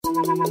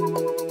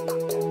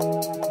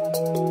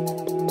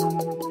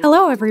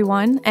Hello,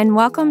 everyone, and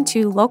welcome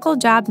to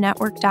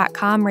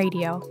localjobnetwork.com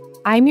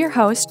radio. I'm your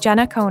host,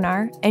 Jenna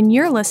Konar, and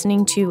you're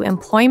listening to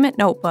Employment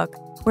Notebook,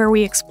 where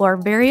we explore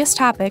various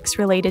topics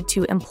related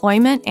to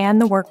employment and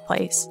the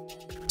workplace.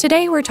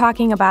 Today, we're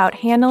talking about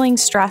handling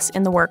stress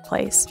in the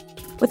workplace.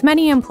 With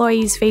many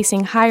employees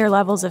facing higher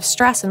levels of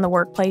stress in the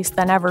workplace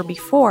than ever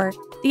before,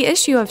 the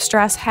issue of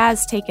stress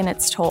has taken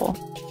its toll.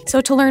 So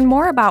to learn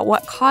more about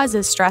what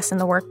causes stress in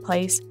the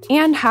workplace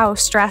and how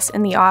stress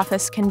in the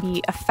office can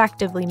be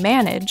effectively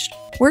managed,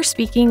 we're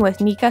speaking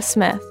with Nika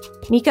Smith.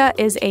 Nika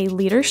is a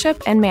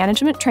leadership and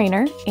management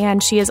trainer,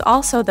 and she is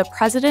also the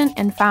president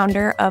and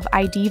founder of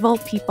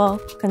Idevo People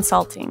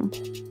Consulting.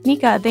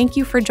 Nika, thank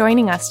you for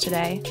joining us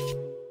today.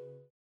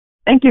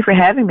 Thank you for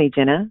having me,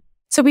 Jenna.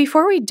 So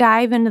before we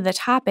dive into the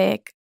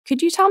topic,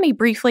 could you tell me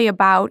briefly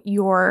about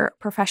your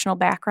professional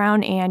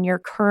background and your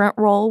current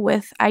role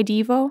with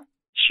Idevo?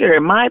 Sure.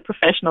 My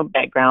professional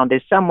background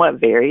is somewhat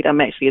varied.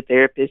 I'm actually a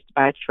therapist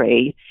by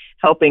trade,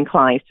 helping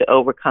clients to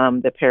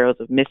overcome the perils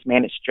of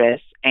mismanaged stress,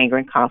 anger,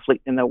 and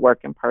conflict in their work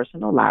and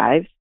personal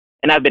lives.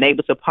 And I've been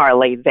able to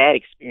parlay that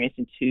experience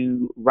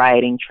into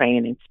writing,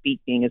 training, and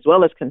speaking, as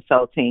well as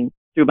consulting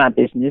through my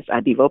business,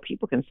 Idevo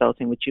People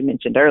Consulting, which you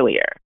mentioned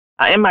earlier.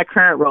 In my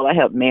current role, I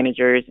help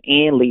managers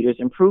and leaders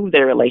improve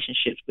their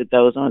relationships with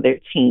those on their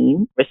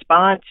team,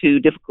 respond to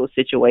difficult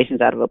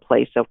situations out of a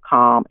place of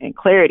calm and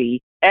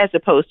clarity, as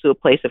opposed to a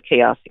place of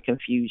chaos and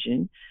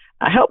confusion.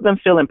 I help them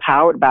feel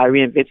empowered by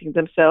reinventing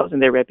themselves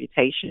and their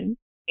reputation,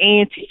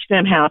 and teach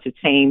them how to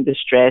tame the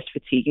stress,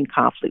 fatigue, and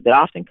conflict that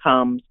often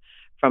comes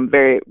from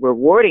very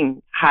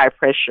rewarding high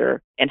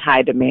pressure and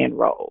high demand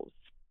roles.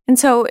 And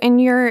so in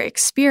your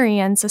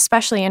experience,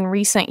 especially in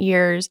recent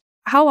years,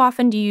 how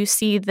often do you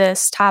see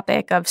this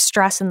topic of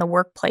stress in the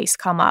workplace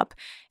come up?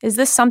 Is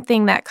this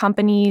something that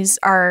companies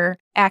are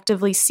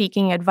actively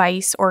seeking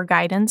advice or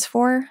guidance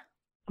for?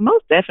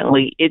 Most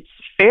definitely. It's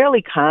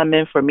fairly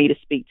common for me to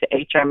speak to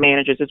HR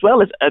managers as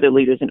well as other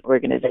leaders in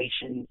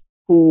organizations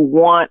who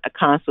want a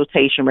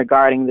consultation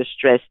regarding the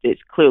stress that's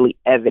clearly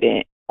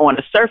evident on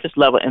a surface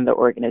level in their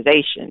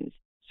organizations.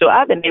 So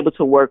I've been able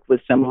to work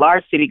with some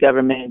large city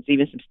governments,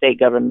 even some state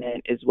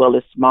government, as well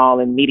as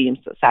small and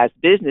medium-sized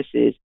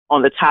businesses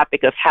on the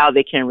topic of how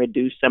they can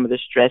reduce some of the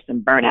stress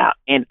and burnout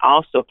and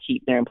also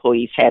keep their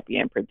employees happy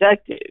and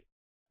productive.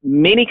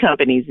 Many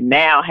companies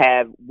now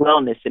have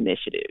wellness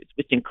initiatives,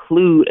 which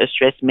include a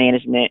stress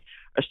management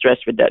or stress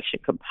reduction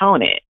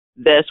component.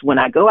 Thus, when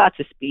I go out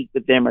to speak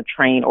with them or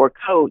train or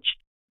coach,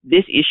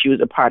 this issue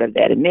is a part of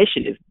that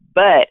initiative.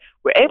 But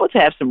we're able to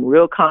have some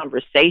real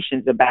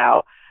conversations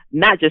about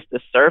not just the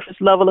surface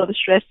level of the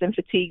stress and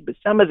fatigue, but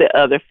some of the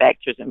other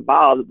factors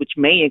involved, which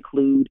may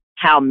include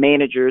how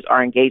managers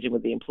are engaging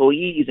with the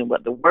employees and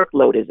what the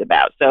workload is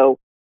about. So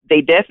they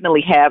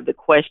definitely have the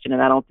question,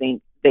 and I don't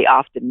think they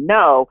often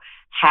know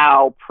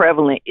how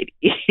prevalent it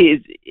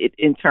is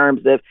in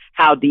terms of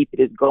how deep it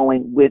is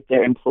going with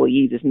their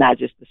employees. It's not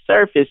just the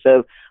surface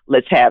of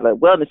let's have a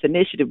wellness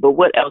initiative, but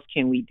what else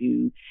can we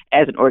do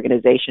as an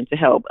organization to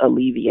help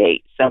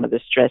alleviate some of the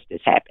stress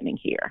that's happening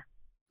here?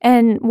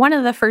 And one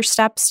of the first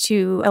steps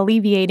to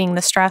alleviating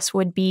the stress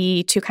would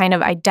be to kind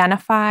of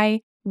identify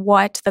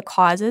what the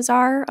causes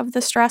are of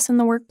the stress in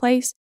the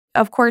workplace.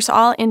 Of course,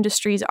 all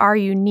industries are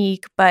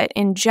unique, but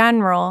in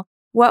general,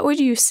 what would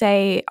you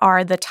say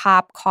are the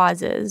top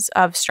causes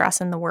of stress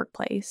in the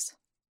workplace?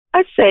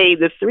 I'd say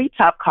the three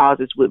top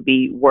causes would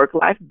be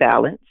work-life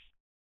balance,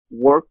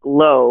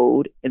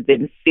 workload, and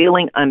then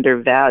feeling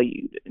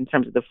undervalued in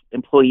terms of the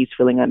employees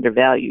feeling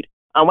undervalued.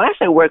 When I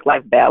say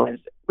work-life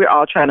balance, we're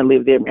all trying to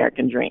live the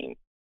American dream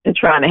and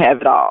trying to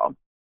have it all.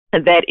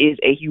 And that is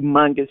a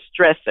humongous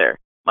stressor.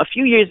 A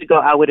few years ago,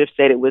 I would have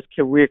said it was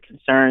career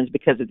concerns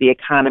because of the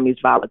economy's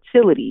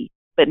volatility.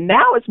 But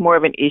now it's more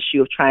of an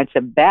issue of trying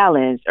to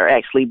balance or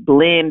actually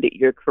blend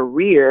your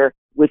career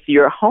with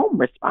your home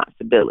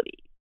responsibility.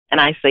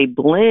 And I say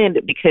blend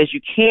because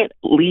you can't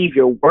leave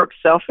your work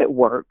self at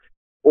work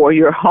or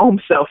your home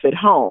self at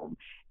home.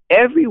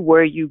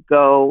 Everywhere you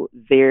go,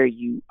 there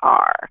you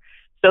are.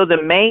 So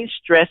the main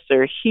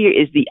stressor here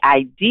is the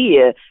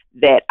idea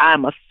that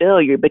I'm a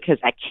failure because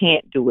I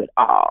can't do it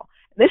all.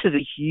 This is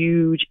a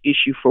huge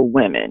issue for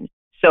women.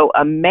 So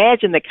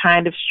imagine the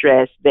kind of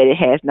stress that it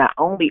has not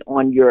only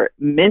on your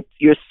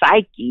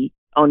psyche,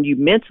 on you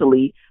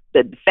mentally,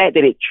 but the fact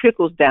that it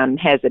trickles down and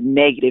has a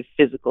negative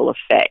physical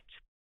effect.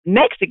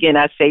 Next, again,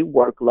 I say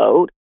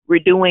workload. We're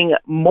doing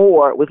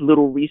more with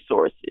little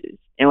resources.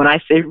 And when I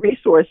say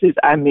resources,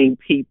 I mean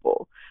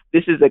people.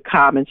 This is a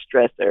common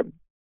stressor.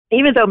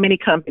 Even though many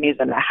companies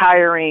are not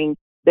hiring,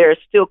 there are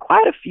still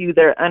quite a few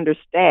that are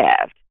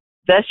understaffed.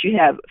 Thus, you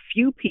have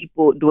few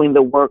people doing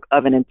the work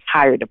of an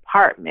entire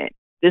department.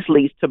 This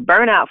leads to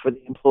burnout for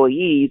the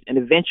employees and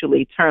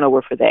eventually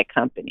turnover for that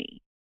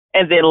company.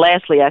 And then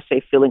lastly, I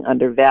say feeling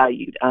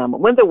undervalued.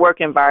 When the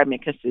work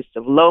environment consists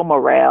of low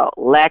morale,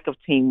 lack of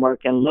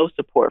teamwork, and low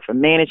support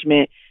from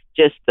management,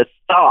 just the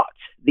thought,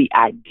 the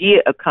idea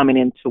of coming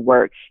into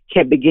work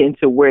can begin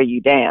to wear you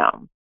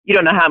down. You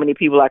don't know how many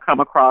people I come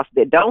across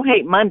that don't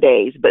hate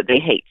Mondays, but they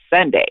hate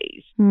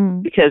Sundays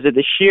because of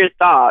the sheer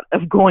thought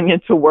of going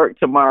into work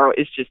tomorrow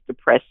is just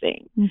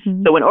depressing.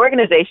 So when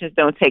organizations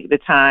don't take the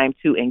time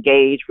to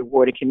engage,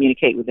 reward, and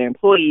communicate with their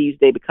employees,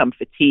 they become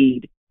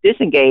fatigued,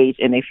 disengaged,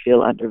 and they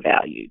feel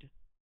undervalued.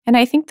 And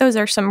I think those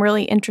are some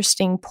really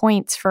interesting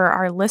points for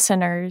our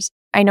listeners.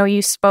 I know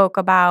you spoke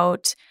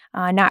about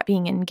not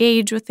being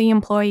engaged with the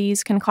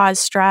employees can cause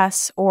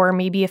stress, or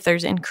maybe if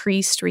there's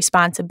increased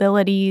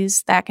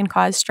responsibilities, that can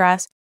cause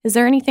stress. Is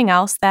there anything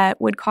else that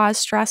would cause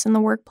stress in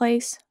the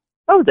workplace?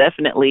 Oh,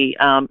 definitely.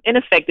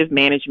 Ineffective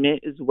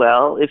management as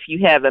well. If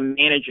you have a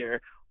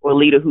manager or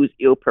leader who's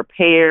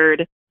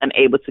ill-prepared,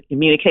 unable to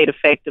communicate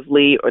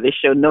effectively, or they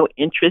show no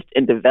interest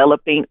in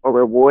developing or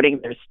rewarding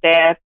their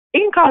staff, it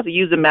can cause a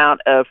huge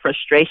amount of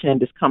frustration and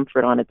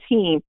discomfort on a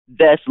team,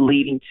 thus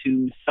leading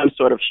to some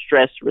sort of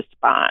stress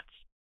response.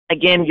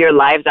 Again, your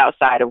lives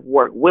outside of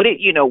work. What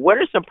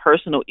are some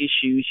personal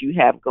issues you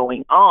have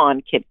going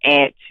on can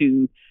add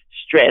to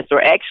stress,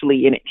 or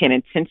actually it can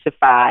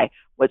intensify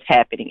what's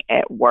happening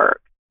at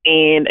work.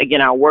 And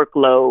again, our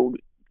workload,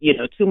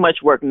 too much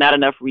work, not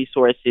enough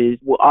resources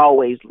will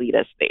always lead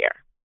us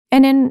there.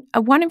 And in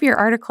one of your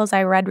articles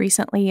I read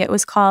recently, it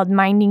was called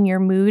Minding Your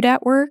Mood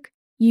at Work.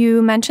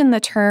 You mentioned the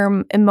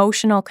term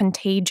emotional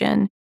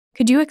contagion.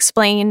 Could you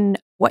explain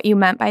what you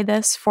meant by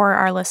this for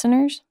our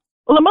listeners?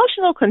 Well,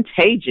 emotional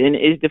contagion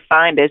is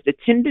defined as the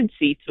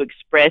tendency to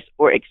express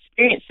or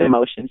experience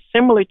emotions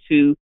similar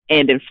to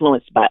and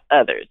influenced by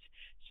others.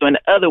 So in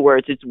other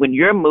words, it's when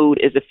your mood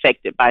is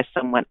affected by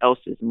someone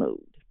else's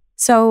mood.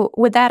 So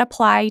would that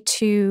apply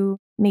to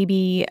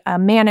maybe a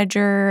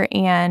manager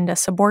and a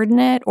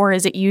subordinate, or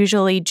is it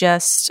usually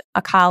just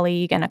a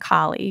colleague and a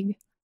colleague?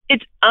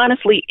 It's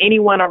honestly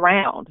anyone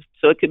around.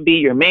 So it could be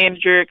your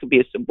manager, it could be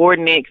a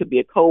subordinate, it could be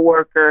a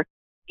coworker.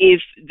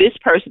 If this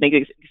person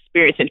is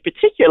experiencing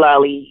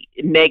particularly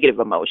negative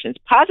emotions,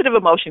 positive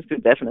emotions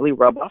could definitely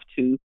rub off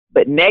too,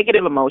 but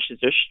negative emotions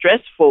or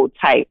stressful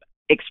type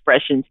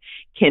expressions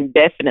can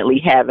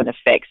definitely have an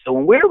effect. So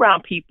when we're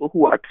around people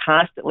who are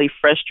constantly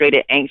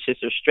frustrated, anxious,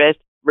 or stressed,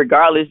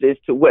 regardless as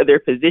to what their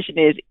position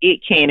is,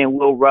 it can and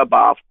will rub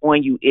off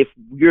on you if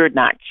you're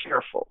not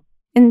careful.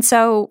 And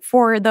so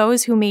for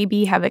those who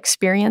maybe have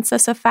experienced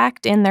this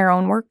effect in their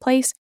own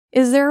workplace,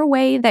 is there a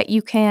way that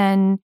you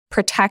can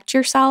protect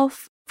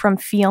yourself from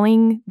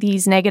feeling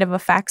these negative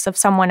effects of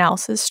someone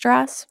else's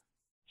stress?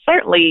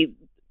 Certainly,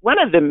 one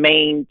of the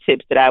main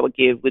tips that I would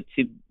give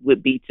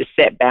would be to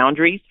set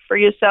boundaries for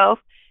yourself,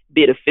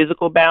 be it a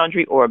physical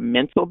boundary or a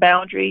mental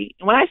boundary.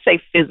 And when I say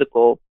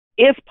physical,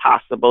 if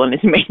possible, and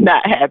this may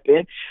not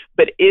happen,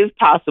 but if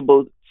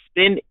possible,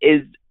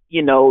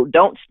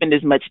 don't spend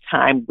as much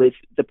time with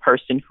the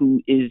person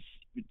who is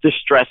the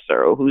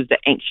stressor or who's the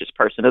anxious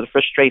person or the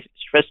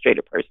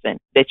frustrated person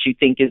that you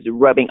think is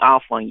rubbing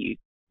off on you.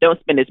 Don't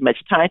spend as much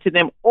time to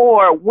them,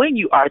 or when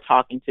you are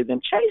talking to them,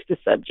 change the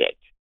subject.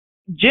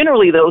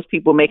 Generally, those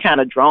people may kind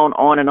of drone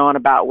on and on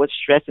about what's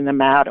stressing them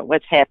out and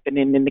what's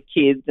happening in the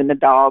kids and the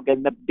dog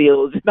and the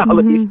bills and all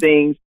of these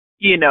things.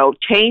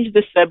 Change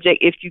the subject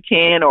if you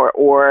can,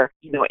 or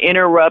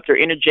interrupt or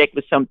interject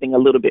with something a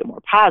little bit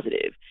more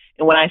positive.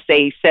 And when I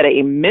say set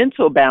a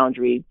mental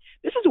boundary,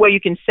 this is where you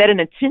can set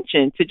an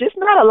intention to just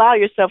not allow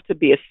yourself to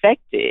be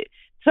affected.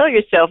 Tell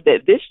yourself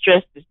that this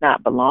stress does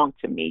not belong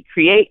to me.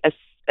 Create a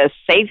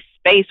safe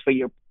space for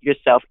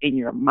yourself in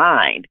your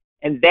mind.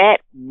 And that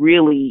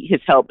really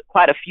has helped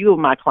quite a few of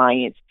my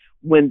clients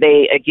when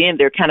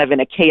they're kind of in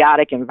a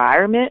chaotic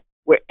environment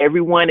where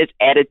everyone is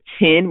at a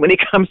 10 when it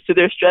comes to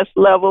their stress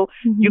level.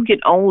 You can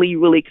only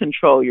really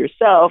control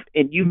yourself,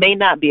 and you may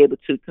not be able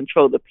to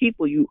control the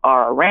people you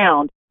are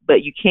around,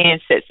 but you can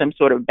set some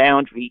sort of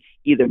boundary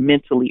either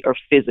mentally or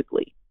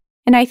physically.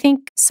 And I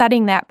think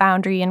setting that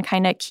boundary and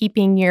kind of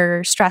keeping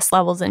your stress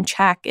levels in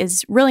check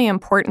is really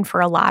important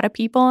for a lot of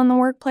people in the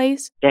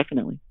workplace.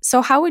 Definitely.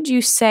 So how would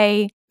you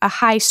say a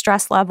high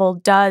stress level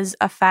does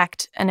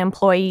affect an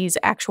employee's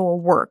actual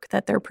work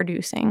that they're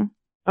producing?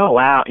 Oh,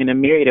 wow. In a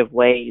myriad of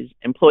ways.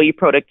 Employee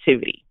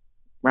productivity,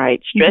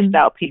 right? Stressed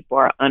out people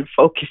are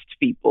unfocused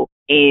people.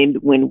 And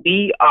when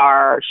we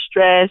are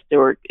stressed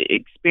or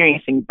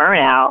experiencing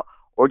burnout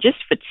or just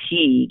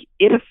fatigue,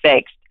 it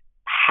affects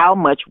how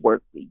much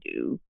work we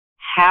do,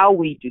 how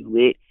we do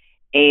it,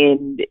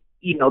 and,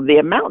 the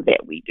amount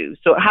that we do.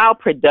 So how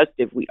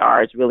productive we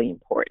are is really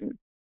important.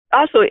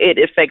 Also, it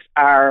affects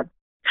our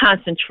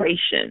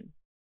concentration.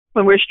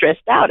 When we're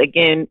stressed out,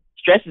 again,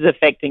 stress is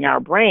affecting our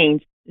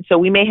brains. And so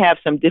we may have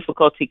some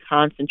difficulty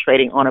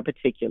concentrating on a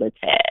particular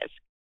task.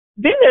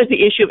 Then there's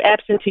the issue of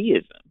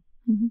absenteeism,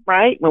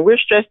 right? When we're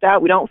stressed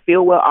out, we don't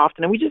feel well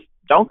often, and we just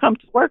don't come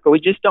to work, or we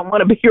just don't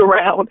want to be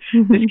around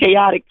this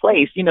chaotic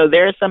place.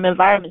 There are some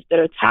environments that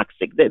are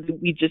toxic that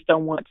we just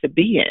don't want to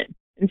be in.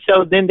 And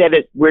so then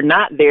we're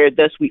not there,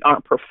 thus we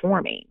aren't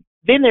performing.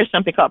 Then there's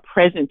something called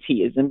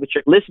presenteeism, which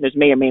your listeners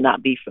may or may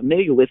not be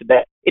familiar with,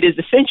 but it is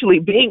essentially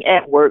being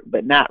at work,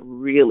 but not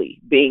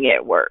really being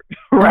at work,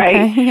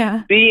 right? Okay,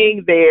 yeah.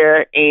 Being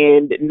there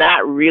and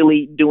not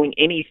really doing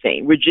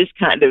anything. We're just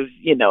kind of,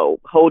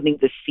 holding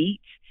the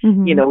seat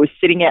We're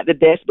sitting at the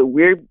desk, but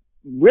we're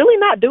really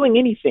not doing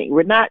anything.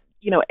 We're not,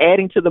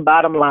 adding to the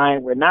bottom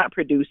line. We're not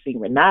producing.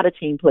 We're not a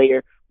team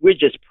player. We're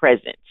just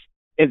present,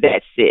 and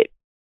that's it.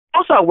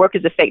 Also, our work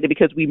is effective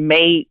because we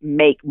may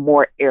make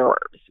more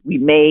errors. We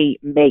may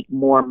make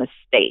more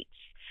mistakes.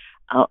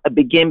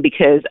 Again,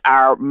 because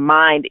our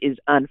mind is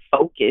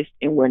unfocused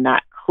and we're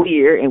not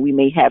clear, and we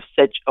may have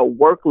such a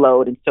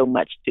workload and so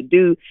much to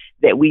do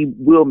that we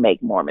will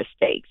make more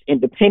mistakes. And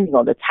depending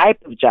on the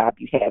type of job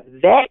you have,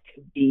 that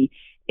could be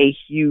a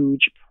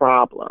huge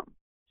problem.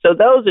 So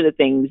those are the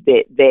things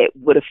that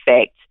would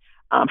affect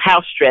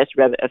how stress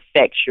rather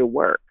affects your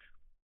work.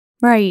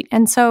 Right.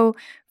 And so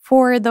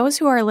for those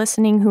who are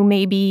listening who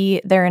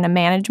maybe they're in a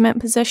management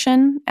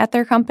position at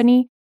their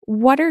company,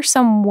 what are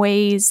some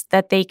ways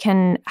that they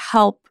can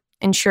help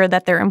ensure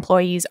that their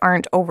employees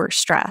aren't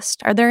overstressed?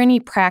 Are there any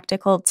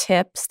practical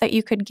tips that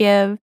you could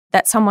give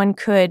that someone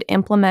could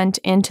implement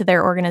into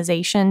their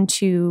organization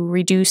to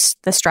reduce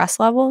the stress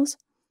levels?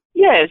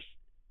 Yes,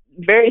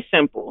 very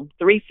simple.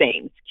 3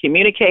 things: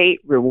 communicate,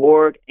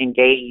 reward,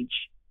 engage,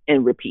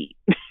 and repeat.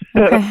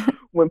 Okay.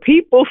 When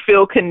people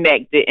feel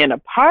connected and a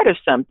part of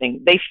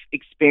something, they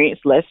experience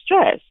less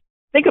stress.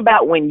 Think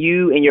about when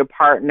you and your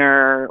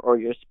partner or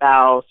your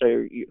spouse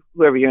or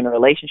whoever you're in a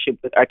relationship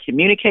with are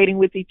communicating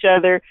with each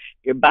other.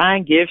 You're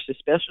buying gifts or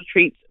special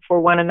treats for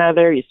one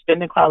another. You're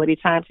spending quality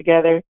time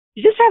together.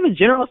 You just have a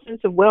general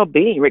sense of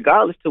well-being,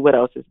 regardless to what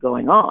else is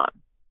going on.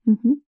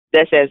 Mm-hmm.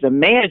 That's, as a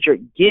manager,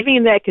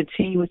 giving that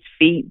continuous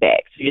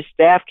feedback so your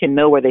staff can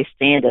know where they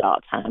stand at all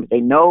times.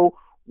 They know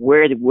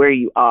where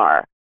you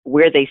are,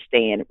 where they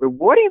stand.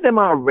 Rewarding them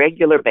on a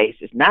regular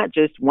basis, not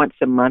just once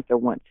a month or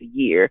once a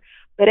year,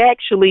 but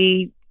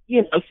actually,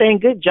 saying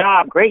good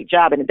job, great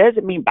job. And it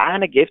doesn't mean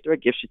buying a gift or a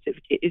gift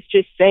certificate. It's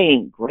just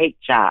saying great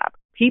job.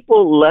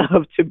 People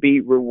love to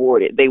be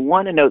rewarded. They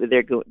want to know that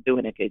they're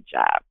doing a good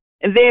job.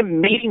 And then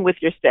meeting with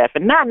your staff,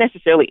 and not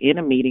necessarily in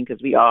a meeting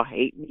because we all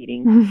hate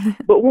meetings,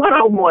 but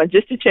one-on-one,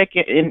 just to check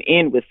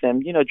in with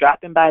them,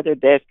 dropping by their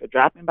desk or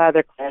dropping by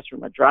their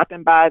classroom or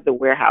dropping by the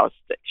warehouse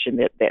section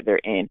that they're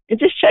in and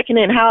just checking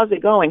in. How's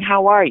it going?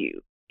 How are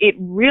you? It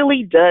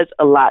really does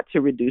a lot to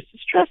reduce the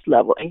stress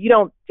level. And you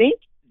don't think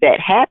that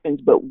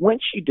happens, but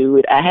once you do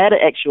it, I had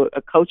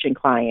a coaching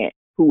client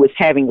who was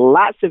having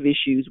lots of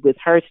issues with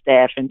her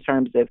staff in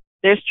terms of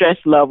their stress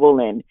level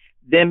and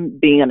them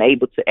being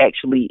unable to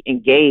actually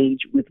engage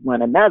with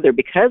one another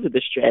because of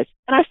the stress.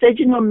 And I said,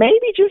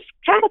 maybe just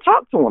kind of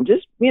talk to them.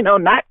 Just,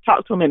 not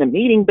talk to them in a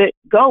meeting, but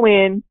go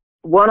in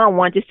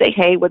one-on-one, just say,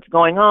 hey, what's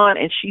going on?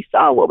 And she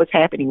saw what was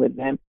happening with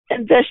them.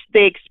 And thus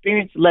they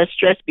experienced less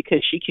stress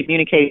because she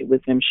communicated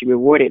with them, she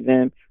rewarded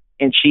them,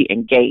 and she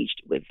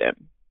engaged with them.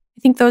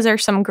 I think those are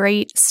some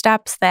great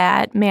steps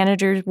that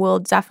managers will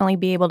definitely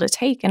be able to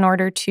take in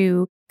order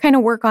to kind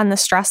of work on the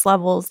stress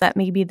levels that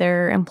maybe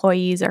their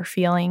employees are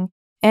feeling.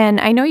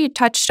 And I know you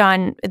touched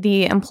on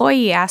the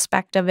employee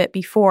aspect of it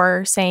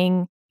before,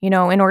 saying, in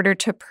order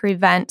to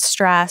prevent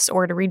stress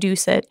or to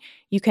reduce it,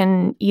 you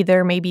can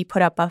either maybe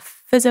put up a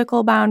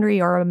physical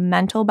boundary or a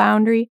mental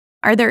boundary.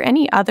 Are there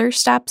any other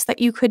steps that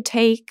you could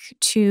take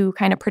to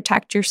kind of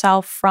protect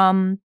yourself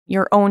from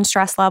your own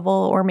stress level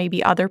or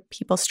maybe other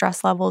people's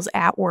stress levels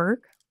at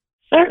work?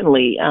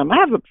 Certainly. I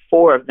have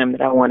 4 of them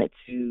that I wanted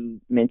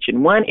to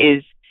mention. One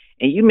is,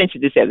 and you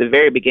mentioned this at the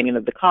very beginning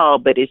of the call,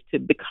 but is to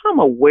become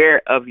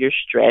aware of your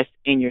stress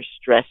and your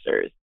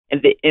stressors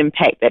and the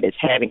impact that it's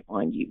having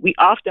on you. We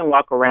often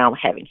walk around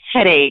having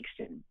headaches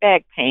and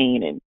back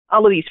pain and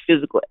all of these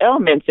physical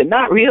ailments and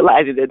not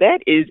realizing that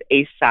is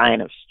a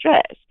sign of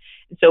stress.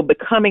 And so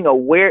becoming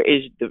aware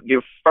is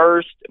your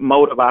first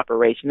mode of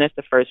operation. That's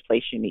the first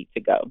place you need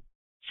to go.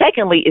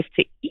 Secondly is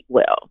to eat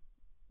well.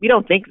 We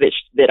don't think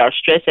that our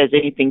stress has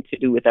anything to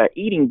do with our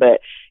eating, but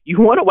you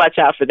want to watch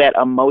out for that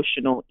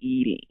emotional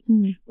eating.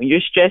 Mm. When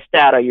you're stressed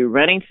out, are you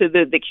running to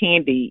the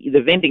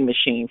vending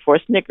machine for a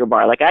Snicker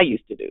bar like I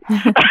used to do?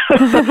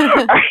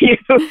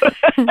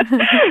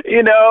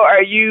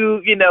 Are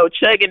you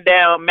chugging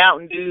down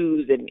Mountain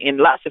Dews and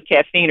lots of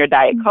caffeine or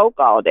Diet Coke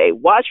all day?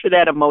 Watch for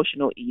that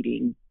emotional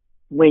eating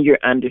when you're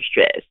under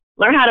stress.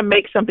 Learn how to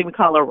make something we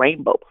call a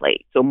rainbow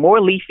plate. So more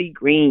leafy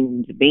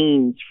greens,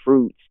 beans,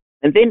 fruits,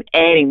 and then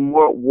adding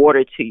more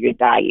water to your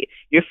diet.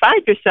 You'll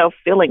find yourself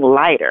feeling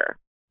lighter.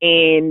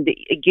 And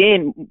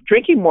again,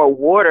 drinking more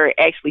water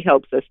actually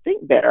helps us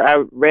think better.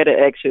 I read an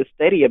actual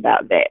study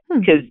about that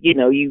because,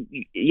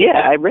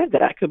 I read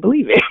that. I could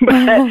believe it.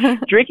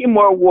 But drinking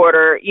more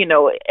water,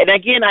 and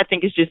again, I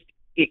think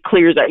it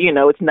clears out,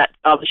 it's not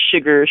all the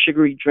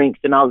sugary drinks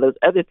and all those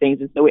other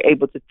things. And so we're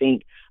able to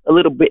think a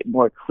little bit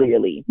more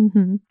clearly.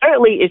 Mm-hmm.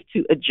 Thirdly is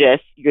to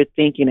adjust your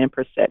thinking and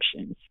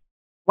perceptions.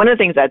 One of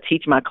the things I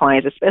teach my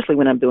clients, especially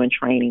when I'm doing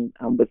training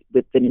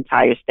with an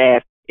entire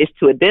staff, is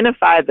to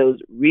identify those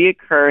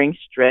reoccurring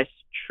stress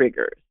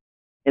triggers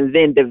and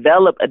then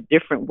develop a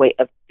different way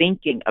of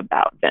thinking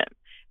about them.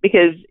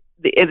 Because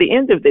at the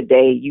end of the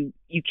day, you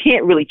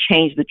can't really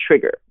change the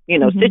trigger.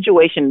 Mm-hmm.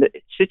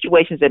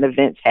 Situations and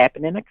events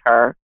happen and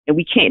occur, and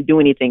we can't do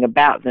anything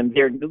about them.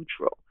 They're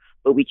neutral.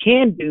 But we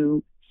can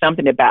do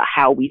something about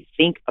how we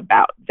think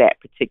about that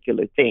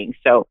particular thing.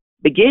 So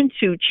begin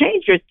to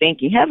change your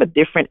thinking, have a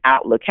different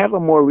outlook, have a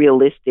more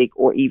realistic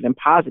or even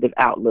positive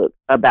outlook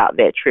about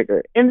that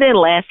trigger. And then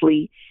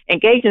lastly,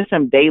 engage in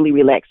some daily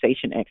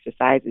relaxation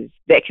exercises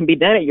that can be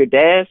done at your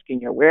desk, in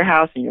your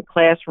warehouse, in your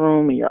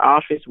classroom, in your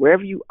office,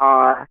 wherever you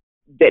are,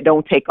 that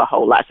don't take a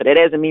whole lot. So that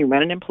doesn't mean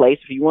running in place.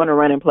 If you want to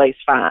run in place,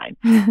 fine.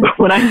 But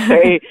when I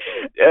say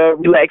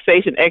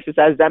relaxation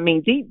exercises, I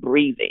mean deep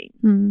breathing.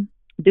 Mm.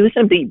 Do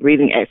some deep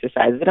breathing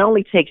exercises. It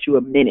only takes you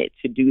a minute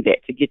to do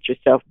that, to get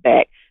yourself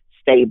back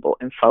stable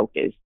and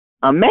focused.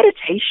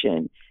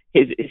 Meditation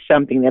is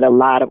something that a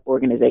lot of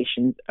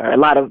organizations, or a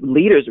lot of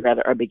leaders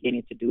rather, are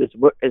beginning to do,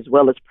 as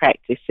well as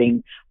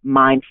practicing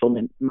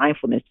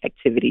mindfulness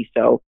activities.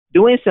 So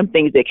doing some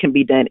things that can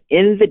be done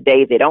in the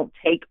day. They don't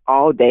take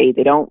all day.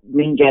 They don't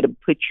mean you got to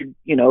put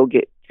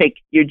take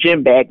your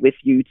gym bag with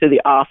you to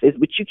the office,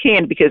 which you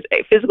can, because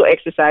physical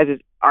exercises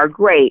are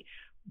great.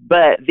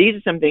 But these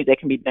are some things that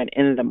can be done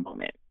in the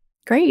moment.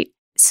 Great.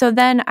 So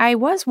then I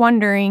was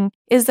wondering,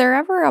 is there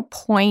ever a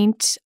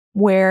point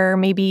where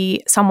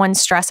maybe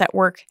someone's stress at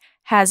work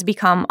has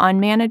become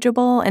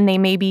unmanageable and they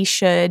maybe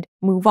should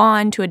move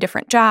on to a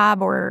different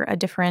job or a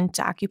different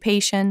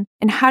occupation?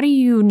 And how do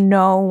you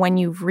know when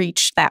you've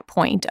reached that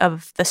point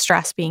of the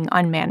stress being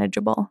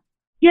unmanageable?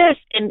 Yes,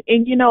 and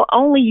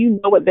only you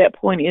know what that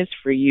point is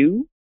for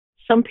you.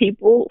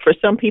 For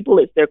some people,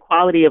 it's their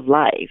quality of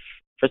life.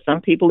 For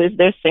some people, it's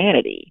their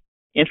sanity.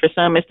 And for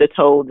some, it's the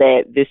toll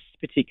that this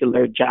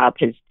particular job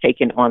has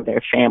taken on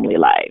their family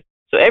life.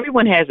 So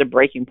everyone has a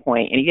breaking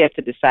point, and you have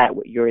to decide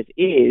what yours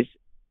is.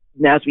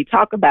 Now, as we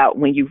talk about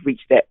when you've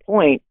reached that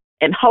point,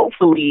 and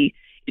hopefully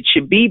it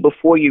should be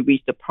before you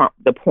reach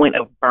the point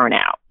of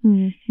burnout.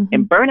 Mm-hmm.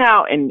 And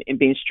burnout and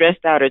being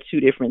stressed out are two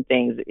different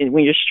things. And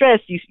when you're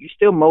stressed, you're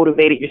still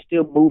motivated, you're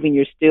still moving,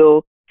 you're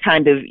still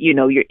kind of,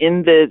 you're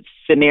in the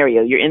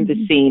scenario, you're in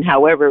the scene.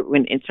 However,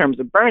 when in terms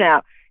of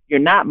burnout, you're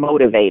not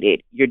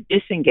motivated, you're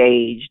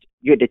disengaged,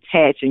 you're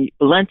detached, and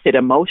blunted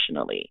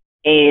emotionally.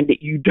 And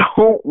you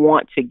don't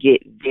want to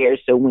get there.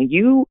 So when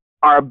you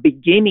are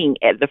beginning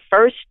at the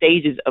first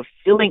stages of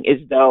feeling as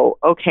though,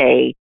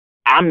 okay,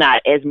 I'm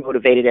not as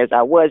motivated as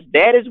I was,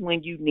 that is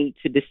when you need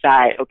to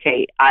decide,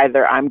 okay,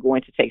 either I'm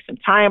going to take some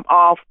time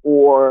off,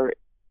 or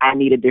I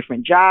need a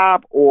different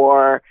job,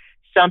 or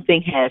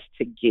something has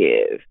to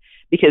give,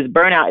 because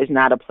burnout is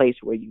not a place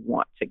where you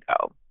want to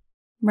go.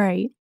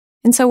 Right.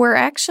 And so we're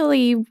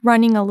actually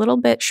running a little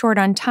bit short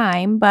on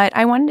time, but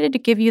I wanted to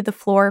give you the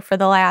floor for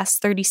the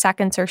last 30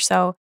 seconds or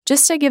so,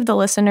 just to give the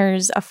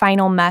listeners a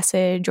final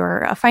message or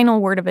a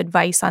final word of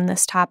advice on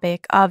this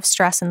topic of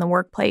stress in the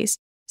workplace.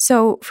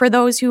 So for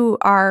those who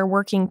are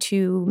working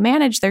to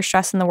manage their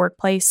stress in the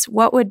workplace,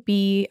 what would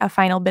be a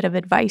final bit of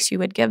advice you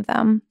would give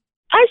them?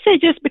 I say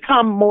just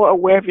become more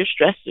aware of your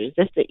stressors.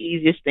 That's the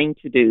easiest thing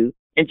to do.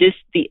 And just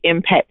the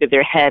impact that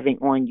they're having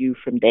on you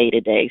from day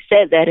to day.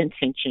 Set that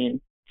intention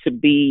to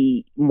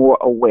be more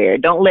aware.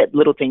 Don't let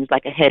little things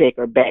like a headache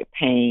or back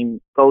pain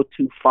go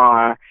too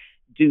far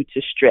due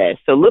to stress.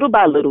 So little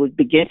by little,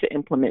 begin to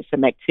implement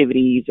some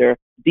activities or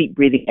deep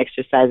breathing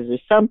exercises or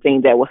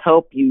something that will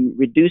help you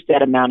reduce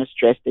that amount of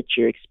stress that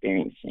you're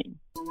experiencing.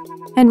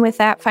 And with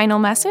that final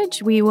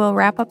message, we will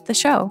wrap up the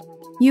show.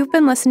 You've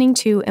been listening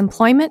to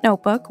Employment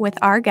Notebook with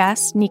our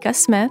guest, Nika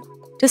Smith,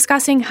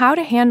 discussing how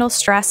to handle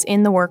stress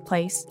in the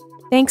workplace.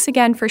 Thanks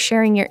again for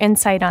sharing your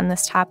insight on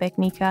this topic,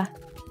 Nika.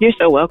 You're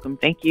so welcome.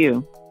 Thank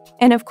you.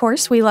 And of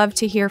course, we love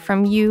to hear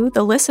from you,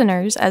 the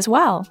listeners, as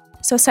well.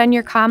 So send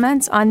your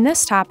comments on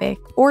this topic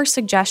or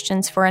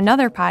suggestions for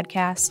another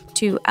podcast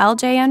to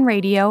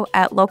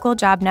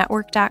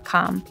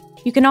ljnradio@localjobnetwork.com.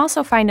 You can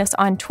also find us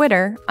on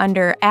Twitter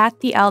under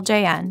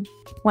 @theLJN.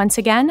 Once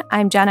again,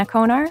 I'm Jenna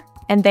Konar,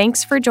 and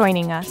thanks for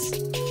joining us.